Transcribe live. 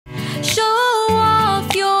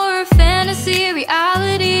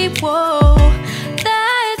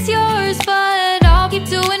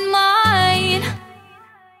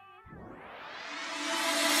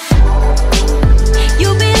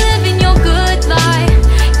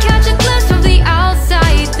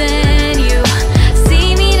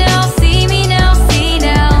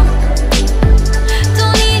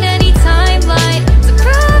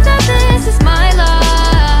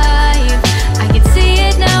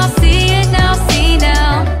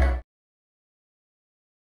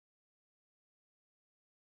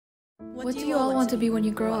What do you all want to be when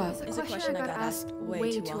you grow up? Is a question I got asked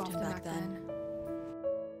way too often back then.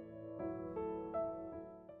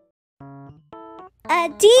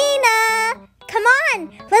 ADENA! Come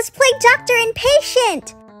on, let's play doctor and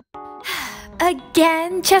patient!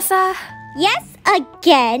 Again, Chesa? Yes,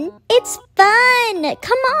 again. It's fun.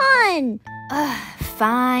 Come on.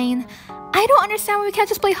 Fine. I don't understand why we can't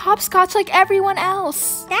just play hopscotch like everyone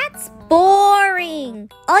else. That's boring.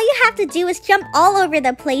 All you have to do is jump all over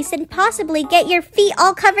the place and possibly get your feet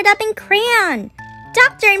all covered up in crayon.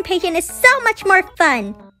 Doctor and patient is so much more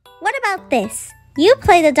fun. What about this? You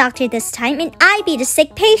play the doctor this time and I be the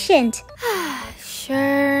sick patient.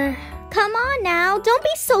 Sure. Come on now, don't be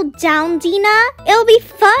so down, Dina. It'll be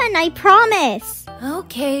fun, I promise.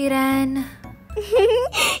 Okay then.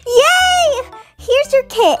 Yay! Here's your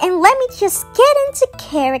kit and let me just get into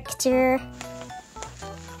character.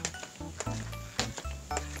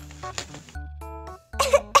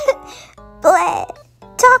 Bleh.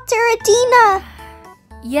 Dr. ADENA!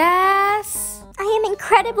 Yes? I am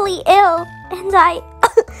incredibly ill and I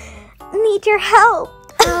need your help.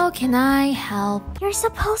 How can I help? You're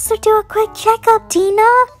supposed to do a quick checkup,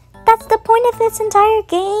 Dina. That's the point of this entire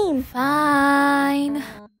game. Fine.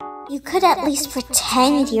 You could at least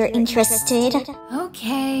pretend you're interested.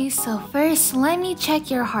 Okay, so first let me check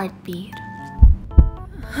your heartbeat.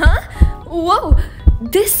 Huh? Whoa!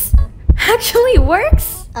 This actually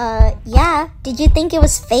works? Yeah. Did you think it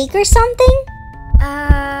was fake or something?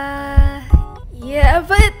 Yeah,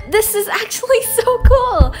 but this is actually so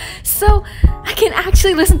cool. So I can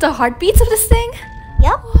actually listen to heartbeats of this thing?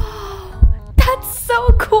 Yep. That's so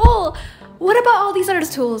cool. What about all these other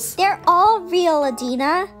tools? They're all real,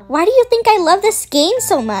 ADENA. Why do you think I love this game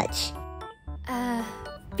so much?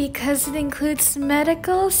 Because it includes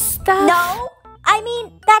medical stuff? No, I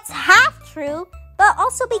mean, that's half true, but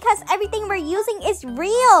also because everything we're using is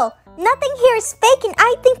real. Nothing here is fake and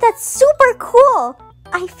I think that's super cool.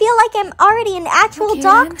 I feel like I'm already an actual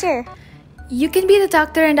doctor. You can be the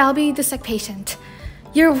doctor and I'll be the sick patient.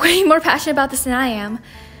 You're way more passionate about this than I am.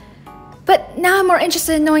 But now I'm more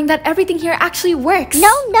interested in knowing that everything here actually works.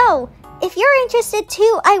 No. If you're interested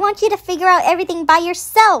too, I want you to figure out everything by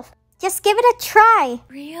yourself. Just give it a try.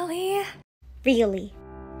 Really? Really.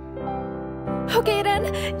 Okay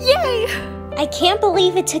then, yay! I can't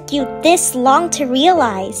believe it took you this long to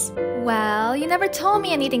realize. Well, you never told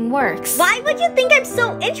me anything works. Why would you think I'm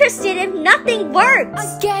so interested if nothing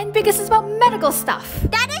works? Again, because it's about medical stuff.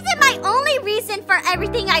 That isn't my only reason for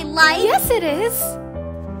everything I like. Yes, it is.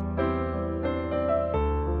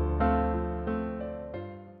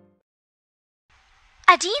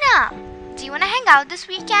 ADENA, do you want to hang out this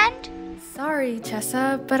weekend? Sorry,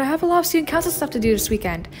 Chesa, but I have a lot of student council stuff to do this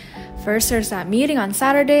weekend. First, there's that meeting on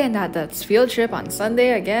Saturday, and that's field trip on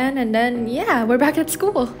Sunday again, and then, yeah, we're back at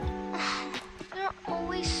school. You're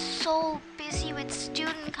always so busy with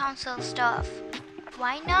student council stuff.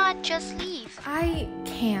 Why not just leave? I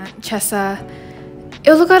can't, Chesa.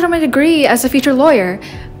 It'll look out of my degree as a future lawyer.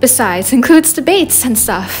 Besides, includes debates and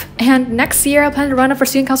stuff. And next year, I plan to run up for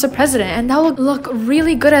student council president, and that will look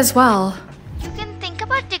really good as well. You can think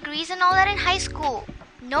about degrees and all that in high school.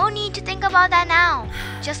 No need to think about that now.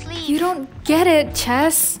 Just leave. You don't get it,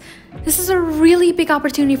 Chess. This is a really big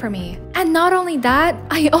opportunity for me. And not only that,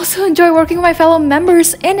 I also enjoy working with my fellow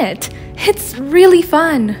members in it. It's really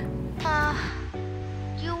fun.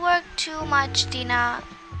 You work too much, Dina.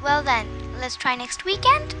 Well then, let's try next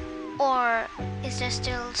weekend? Or is there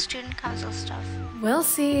still student council stuff? We'll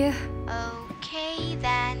see. Okay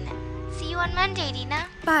then. See you on Monday, Dina.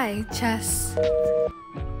 Bye, Chess.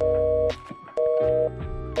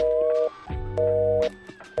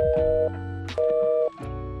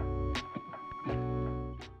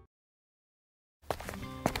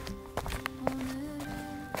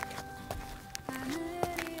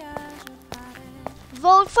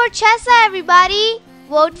 Vote for Chesa, everybody!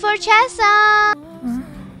 Vote for Chesa!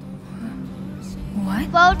 What?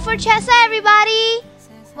 Vote for Chesa, everybody!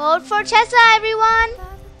 Vote for Chesa, everyone!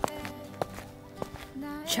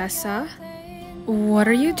 Chesa? What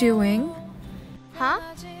are you doing? Huh?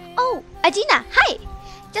 Oh, ADENA, hi!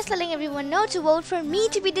 Just letting everyone know to vote for me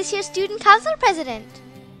to be this year's student council president.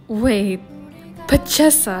 Wait, but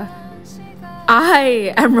Chesa,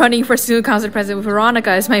 I am running for student council president with Veronica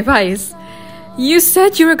as my vice. You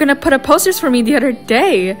said you were gonna put up posters for me the other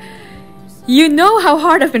day. You know how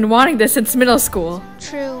hard I've been wanting this since middle school.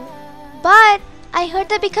 True. But I heard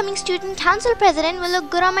that becoming student council president will look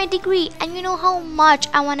good on my degree, and you know how much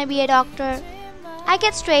I want to be a doctor. I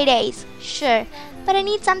get straight A's, sure, but I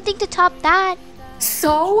need something to top that.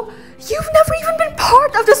 So? You've never even been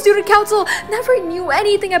part of the student council, never knew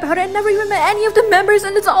anything about it, never even met any of the members,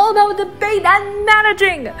 and it's all about debate and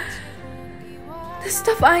managing. This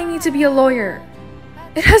stuff I need to be a lawyer.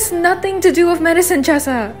 It has nothing to do with medicine,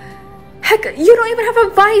 Chesa. Heck, you don't even have a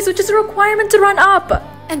vice, which is a requirement to run up.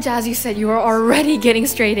 And as you said, you are already getting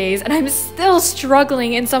straight A's, and I'm still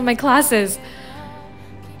struggling in some of my classes.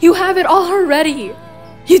 You have it all already.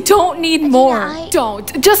 You don't need more.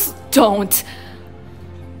 Just don't.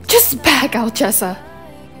 Just back out, Chesa.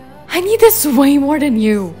 I need this way more than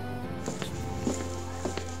you.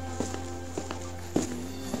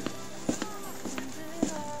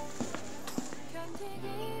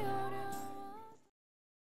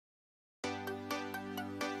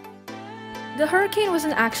 The hurricane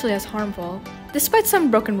wasn't actually as harmful. Despite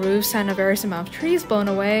some broken roofs and a various amount of trees blown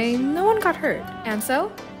away, no one got hurt. And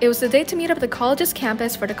so, it was the day to meet up at the college's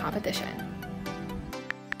campus for the competition.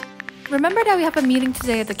 Remember that we have a meeting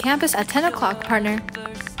today at the campus at 10 o'clock, partner.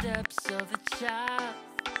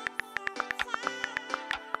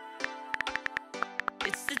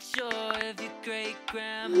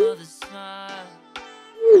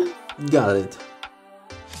 Got it.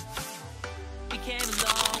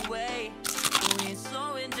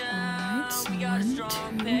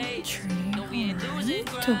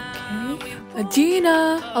 Okay.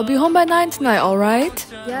 Adina, I'll be home by 9 tonight, alright?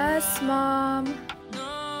 Yes, Mom.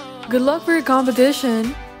 Good luck for your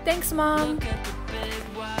competition. Thanks, Mom.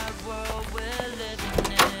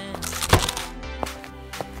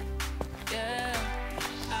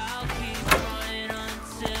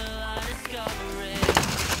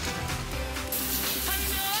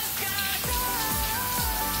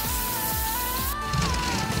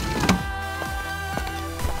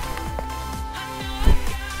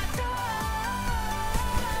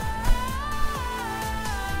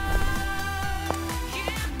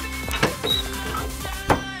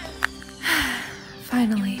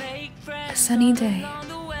 Finally, a sunny day.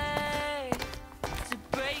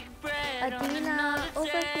 Adina,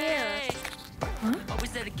 over here. Huh?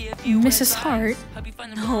 Mrs. Hart?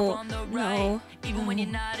 No,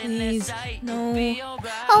 please, no.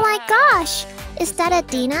 Oh my gosh! Is that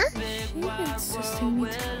Adina? She's insisting me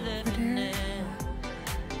to go over there.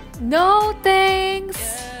 No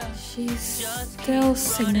thanks! She's still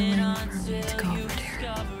signaling for me to go over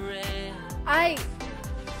there.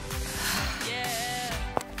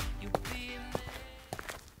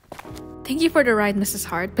 Thank you for the ride, Mrs.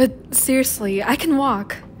 Hart, but seriously, I can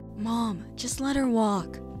walk. Mom, just let her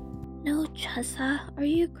walk. No, Chesa, are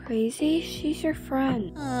you crazy? She's your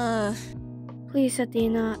friend. Please,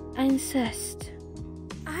 Adina, I insist.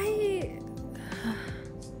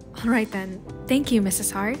 Alright then. Thank you,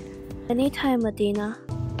 Mrs. Hart. Anytime, Adina.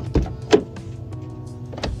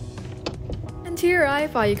 And here I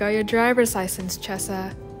thought you got your driver's license,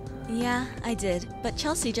 Chesa. Yeah, I did. But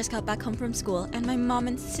Chelsea just got back home from school, and my mom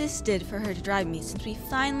insisted for her to drive me since we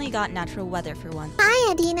finally got natural weather for once.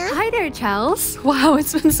 Hi, Adina. Hi there, Chels. Wow,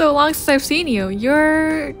 it's been so long since I've seen you.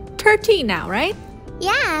 You're 13 now, right?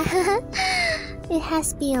 Yeah. It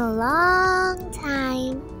has been a long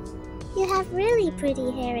time. You have really pretty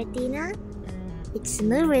hair, Adina. It's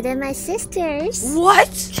smoother than my sister's. What?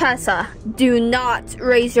 Chesa, do not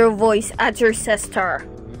raise your voice at your sister.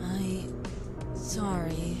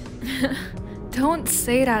 Sorry. Don't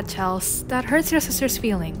say that, Chels. That hurts your sister's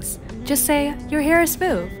feelings. Just say, your hair is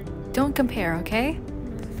smooth. Don't compare, okay?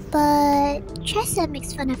 But Chesa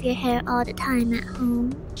makes fun of your hair all the time at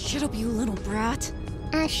home. Shut up, you little brat.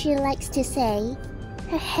 As she likes to say,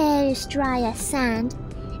 her hair is dry as sand,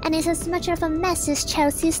 and is as much of a mess as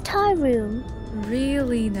Chelsea's toy room.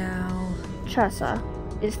 Really now? Chesa,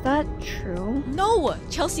 is that true? No!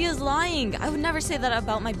 Chelsea is lying! I would never say that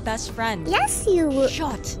about my best friend. Yes, you would.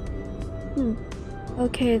 Shut!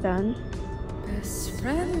 Okay then. Best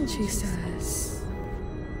friend, she says.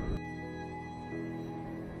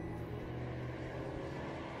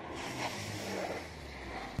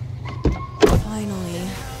 Finally.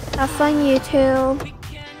 Have fun, you two.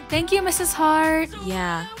 Thank you, Mrs. Hart.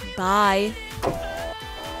 Yeah, bye.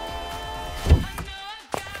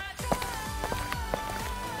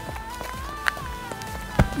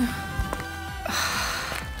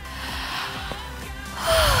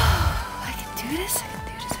 I can do this.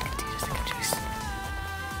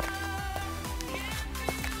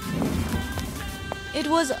 It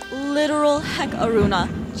was literal heck, Aruna.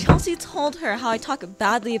 Chelsea told her how I talk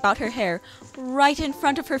badly about her hair right in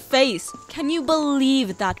front of her face. Can you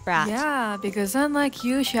believe that, brat? Yeah, because unlike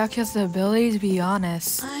you, she actually has the ability to be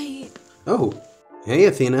honest. Oh, hey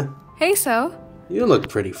Athena. Hey, So. You look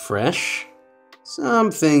pretty fresh.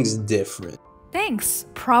 Something's different. Thanks.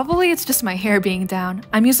 Probably it's just my hair being down.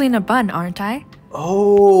 I'm usually in a bun, aren't I?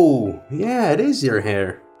 Oh, yeah, it is your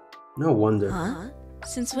hair. No wonder. Huh?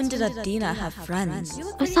 Since when did ADENA have friends?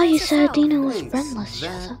 I thought you said ADENA was friendless,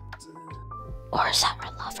 Chesa. Or is that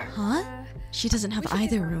her lover? Huh? She doesn't have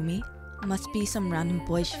either, Rumi. Must be some random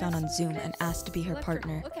boy she found on Zoom and asked to be her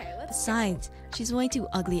partner. Besides, she's way too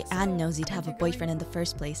ugly and nosy to have a boyfriend in the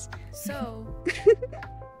first place. So,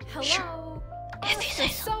 hello. Sure. If you say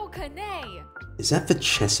so. SOU KANEI. Is that the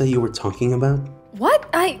Chesa you were talking about? What?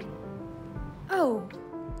 Oh.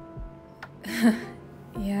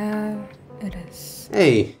 Yeah, it is.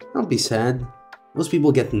 Hey, don't be sad. Most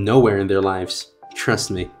people get nowhere in their lives.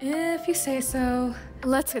 Trust me. If you say so.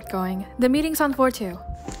 Let's get going. The meeting's on 4-2.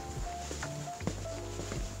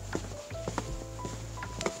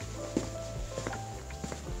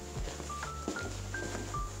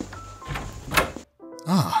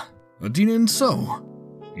 Ah, ADENA and So.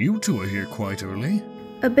 You two are here quite early.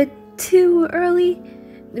 A bit too early?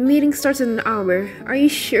 The meeting starts in an hour. Are you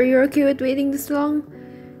sure you're okay with waiting this long?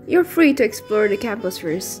 You're free to explore the campus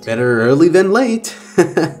first. Better early than late.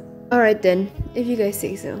 Alright then, if you guys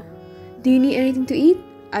say so. Do you need anything to eat?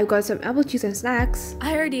 I've got some apple juice and snacks.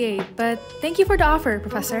 I already ate, but thank you for the offer,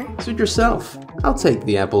 Professor. Suit yourself. I'll take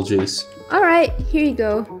the apple juice. Alright, here you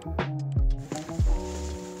go.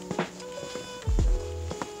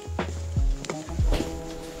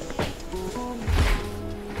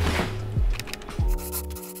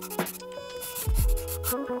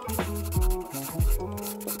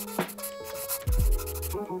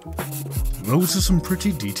 Those are some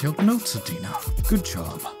pretty detailed notes, ADENA. Good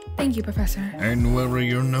job. Thank you, Professor. And where are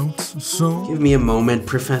your notes, So? Give me a moment,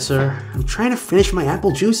 Professor. I'm trying to finish my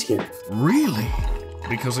apple juice here. Really?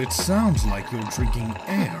 Because it sounds like you're drinking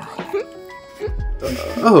air.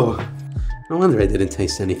 Oh, no wonder I didn't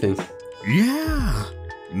taste anything. Yeah.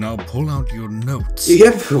 Now pull out your notes.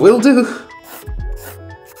 Yep, will do.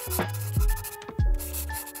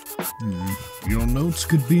 Your notes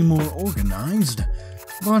could be more organized,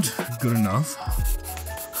 but good enough.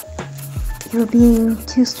 You're being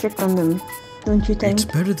too strict on them, don't you think? It's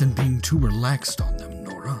better than being too relaxed on them,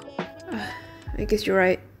 Nora. I guess you're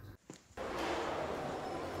right.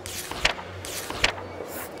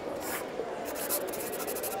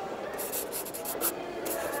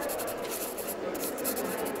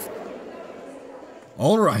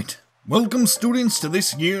 All right. Welcome, students, to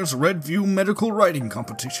this year's Redview Medical Writing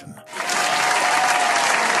Competition.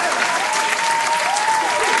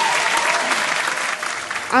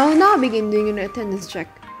 I will now begin doing an attendance check.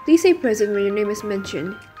 Please say present when your name is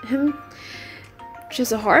mentioned.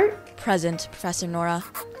 Just a heart? Present, Professor Nora.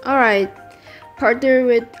 Alright. Partner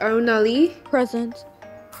with ARUNA Lee? Present.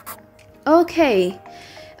 Okay.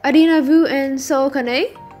 ADENA VU and SOU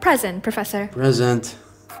KANEI? Present, Professor. Present.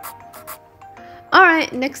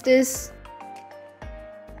 Alright, next is...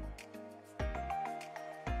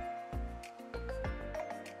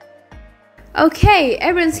 Okay,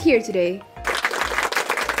 everyone's here today.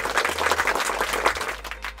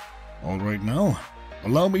 All right now,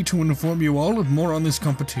 allow me to inform you all of more on this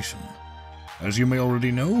competition. As you may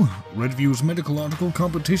already know, Redview's medical article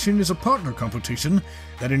competition is a partner competition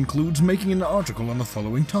that includes making an article on the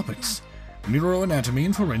following topics: neuroanatomy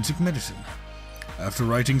and forensic medicine. After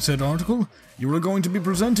writing said article, you are going to be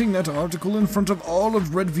presenting that article in front of all of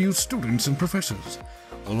Redview's students and professors,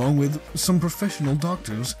 along with some professional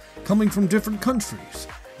doctors coming from different countries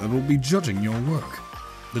that will be judging your work.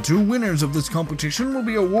 The two winners of this competition will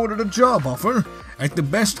be awarded a job offer at the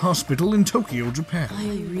best hospital in Tokyo, Japan. I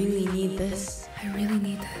really need this. I really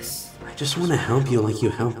need this. I just want to help you like you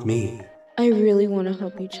helped me. I really want to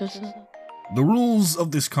help you, Chesa. The rules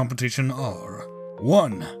of this competition are: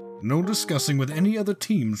 1. No discussing with any other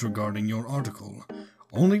teams regarding your article.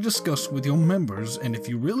 Only discuss with your members, and if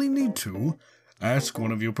you really need to, ask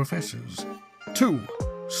one of your professors. 2.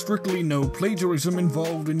 Strictly no plagiarism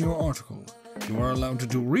involved in your article. You are allowed to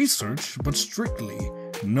do research, but strictly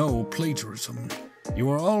no plagiarism.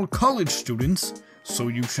 You are all college students, so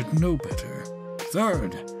you should know better.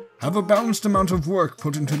 3rd, have a balanced amount of work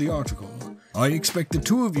put into the article. I expect the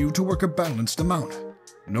two of you to work a balanced amount.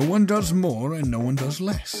 No one does more and no one does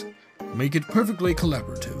less. Make it perfectly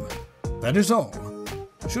collaborative. That is all.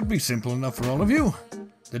 Should be simple enough for all of you.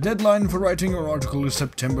 The deadline for writing your article is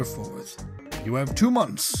September 4th. You have 2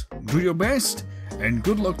 months. Do your best, and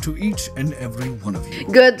good luck to each and every one of you.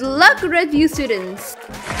 Good luck, Redview students!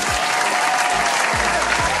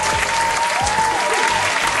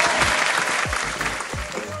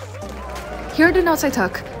 Here are the notes I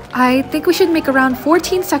took. I think we should make around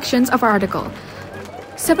 14 sections of our article.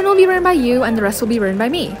 7 will be written by you and the rest will be written by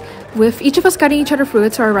me. with each of us guiding each other through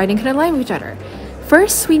it so our writing can align with each other.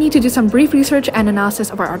 First, we need to do some brief research and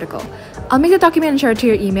analysis of our article. I'll make the document and share it to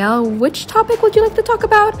your email. Which topic would you like to talk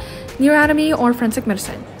about? Neuroanatomy or forensic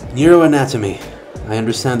medicine? Neuroanatomy. I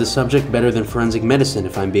understand the subject better than forensic medicine,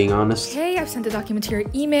 if I'm being honest. Okay, I've sent the document to your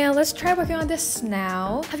email. Let's try working on this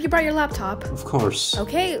now. Have you brought your laptop? Of course.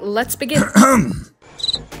 Okay, let's begin.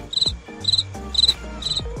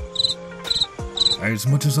 As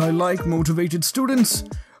much as I like motivated students,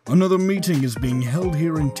 another meeting is being held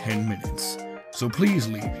here in 10 minutes. So please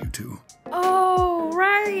leave, you two. Oh,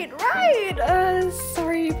 right.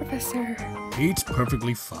 Sorry, Professor. It's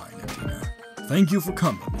perfectly fine, ADENA. Thank you for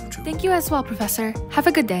coming, you two. Thank you as well, Professor. Have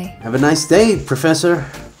a good day. Have a nice day, Professor.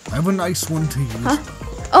 Have a nice one to you. Huh?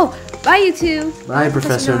 Oh, bye you two. Bye,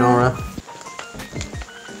 Professor Nora.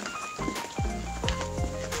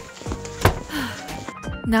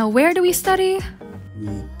 Now, where do we study?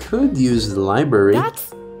 We could use the library.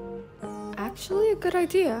 That's actually a good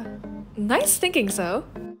idea. Nice thinking, so.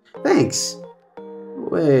 Thanks.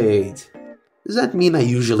 Wait. Does that mean I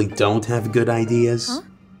usually don't have good ideas? Huh?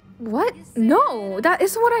 What? No, that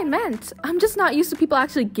isn't what I meant. I'm just not used to people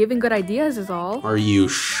actually giving good ideas is all. Are you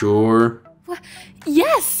sure? What?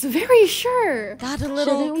 Yes, very sure. That a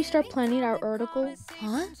little... Shouldn't we start planning our article?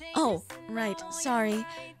 Huh? Oh, right. Sorry.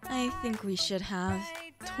 I think we should have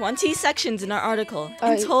 20 sections in our article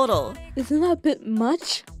in total. Isn't that a bit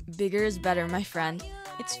much? Bigger is better, my friend.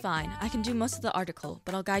 It's fine. I can do most of the article,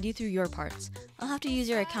 but I'll guide you through your parts. I'll have to use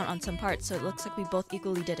your account on some parts so it looks like we both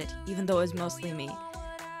equally did it, even though it was mostly me.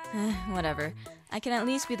 Whatever. I can at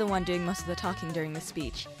least be the one doing most of the talking during the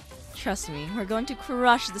speech. Trust me, we're going to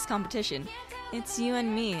crush this competition. It's you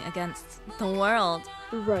and me against the world.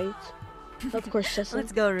 Right. Of course, Chesa.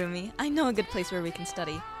 Let's go, Rumi. I know a good place where we can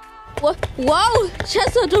study. What? Whoa!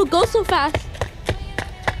 Chesa, don't go so fast!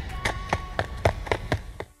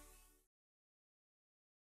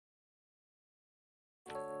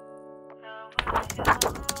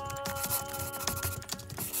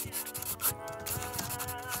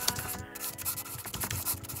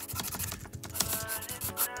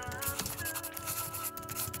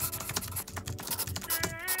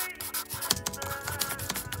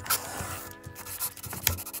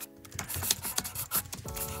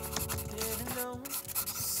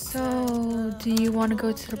 So, do you want to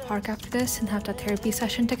go to the park after this and have that therapy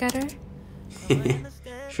session together?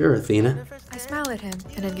 Sure, Athena. I smile at him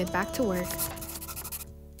and then get back to work.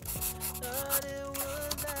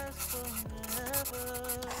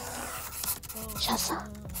 Chesa,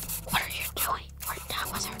 what are you doing? We're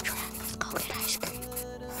done with our trip. Let's go get ice cream.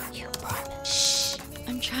 You promise. Shh!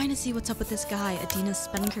 I'm trying to see what's up with this guy Adena's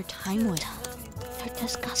spending her time with. They're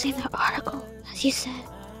discussing the article. As you said,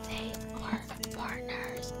 they are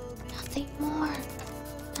partners. Nothing more.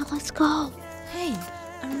 Now let's go. Hey,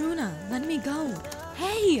 Aruna, let me go.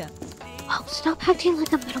 Hey! Oh, stop acting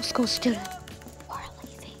like a middle school student. We're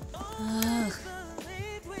leaving. Ugh.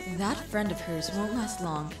 That friend of hers won't last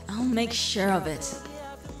long. I'll make sure of it.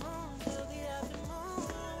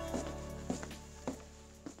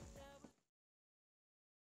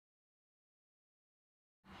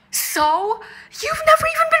 So? You've never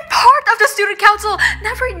even been part of the student council,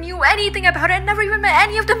 never knew anything about it, never even met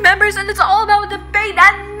any of the members, and it's all about debate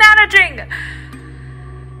and managing!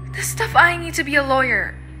 This stuff I need to be a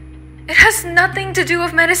lawyer. It has nothing to do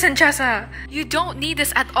with medicine, Chesa. You don't need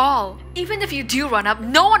this at all. Even if you do run up,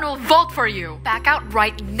 no one will vote for you. Back out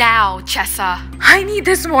right now, Chesa. I need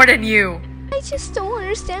this more than you. I just don't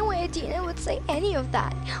understand why ADENA would say any of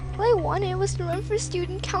that. All I wanted was to run for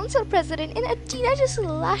student council president, and ADENA just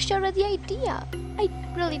lashed out at the idea. I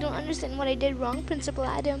really don't understand what I did wrong, Principal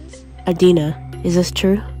Adams. ADENA, is this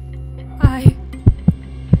true?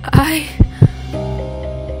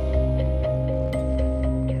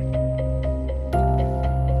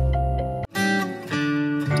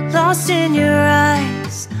 Lost in your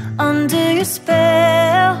eyes, under your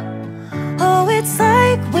spell. Oh, it's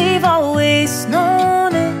like we've always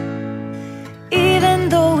known it. Even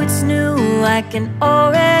though it's new, I can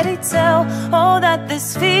already tell. Oh, that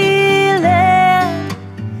this feeling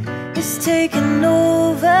is taking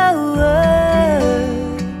over.